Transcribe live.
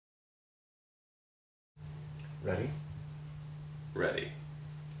Ready? Ready.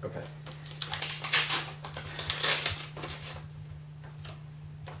 Okay.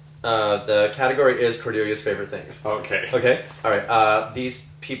 The category is Cordelia's favorite things. Okay. Okay? Alright, these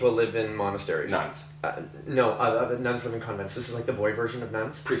people live in monasteries. Nuns. No, nuns live in convents. This is like the boy version of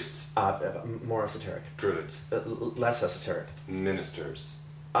nuns. Priests. More esoteric. Druids. Less esoteric. Ministers.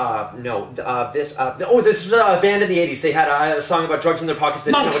 No, this is a band in the 80s. They had a song about drugs in their pockets.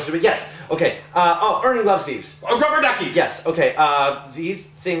 They didn't know what to do. Yes, okay. Ernie loves these. Rubber duckies! Yes, okay. These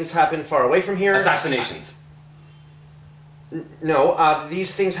things happen far away from here. Assassinations. No,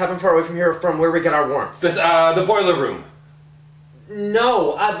 these things happen far away from here, from where we get our warmth. This, the boiler room.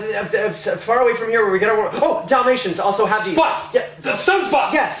 No, far away from here where we get our warmth. Oh, Dalmatians also have these. Spots! Yeah. The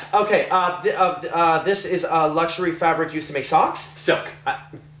sunspots! Yes, okay. This is a luxury fabric used to make socks. Silk.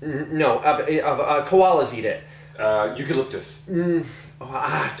 No, koalas eat it. Eucalyptus.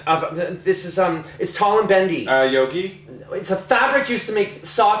 This is, it's tall and bendy. Yogi. It's a fabric used to make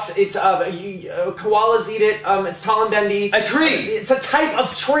socks. It's, koalas eat it. It's tall and bendy. A tree! It's a type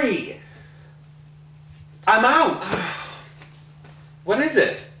of tree. I'm out! What is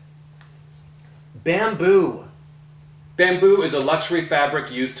it? Bamboo. Bamboo is a luxury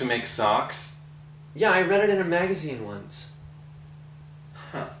fabric used to make socks? Yeah, I read it in a magazine once.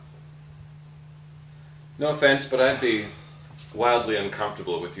 Huh. No offense, but I'd be wildly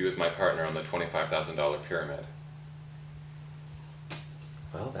uncomfortable with you as my partner on the $25,000 pyramid.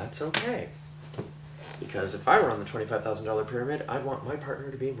 Well, that's okay. Because if I were on the $25,000 pyramid, I'd want my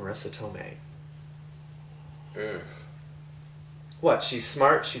partner to be Marissa Tomei. Ugh. What? She's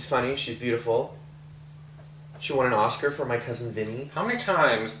smart, she's funny, she's beautiful. She won an Oscar for My Cousin Vinny. How many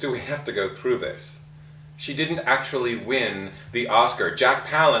times do we have to go through this? She didn't actually win the Oscar. Jack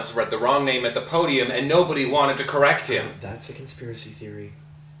Palance read the wrong name at the podium and nobody wanted to correct him. That's a conspiracy theory.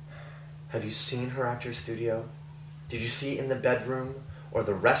 Have you seen her actor's studio? Did you see In the Bedroom or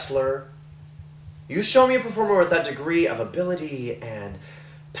The Wrestler? You show me a performer with that degree of ability and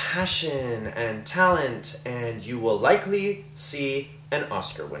passion and talent, and you will likely see an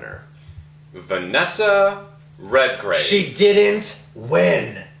Oscar winner. Vanessa Redgrave. She didn't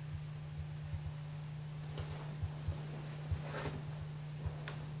win.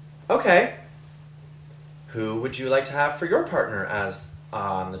 Okay. Who would you like to have for your partner as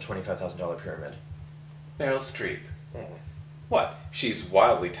on the $25,000 pyramid? Meryl Streep. What? She's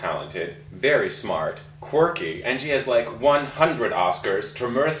wildly talented, very smart, quirky, and she has like 100 Oscars to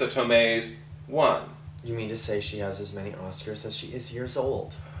Marissa Tomei's 1. You mean to say she has as many Oscars as she is years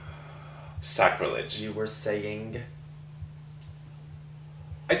old? Sacrilege. You were saying...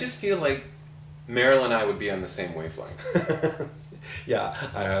 I just feel like Meryl and I would be on the same wavelength. Yeah,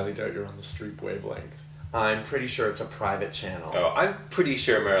 I highly doubt you're on the Streep wavelength. I'm pretty sure it's a private channel. Oh, I'm pretty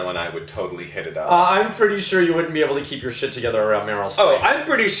sure Meryl and I would totally hit it up. I'm pretty sure you wouldn't be able to keep your shit together around Meryl Streep. Oh, I'm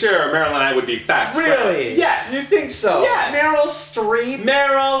pretty sure Meryl and I would be fast friends. Really? Yes. You think so? Yes. Meryl Streep?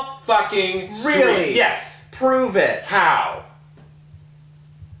 Meryl fucking Streep. Really? Yes. Prove it. How?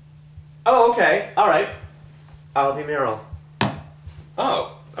 Oh, okay. All right. I'll be Meryl.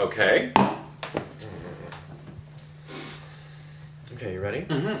 Oh, okay. Okay, you ready?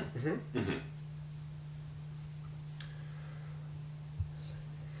 Mm-hmm. Mm-hmm. Mm-hmm.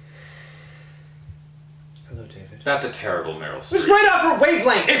 Hello, David. That's a terrible Meryl Streep. It's right off her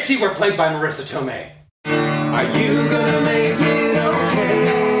wavelength! If she were played by Marissa Tomei. Are you gonna make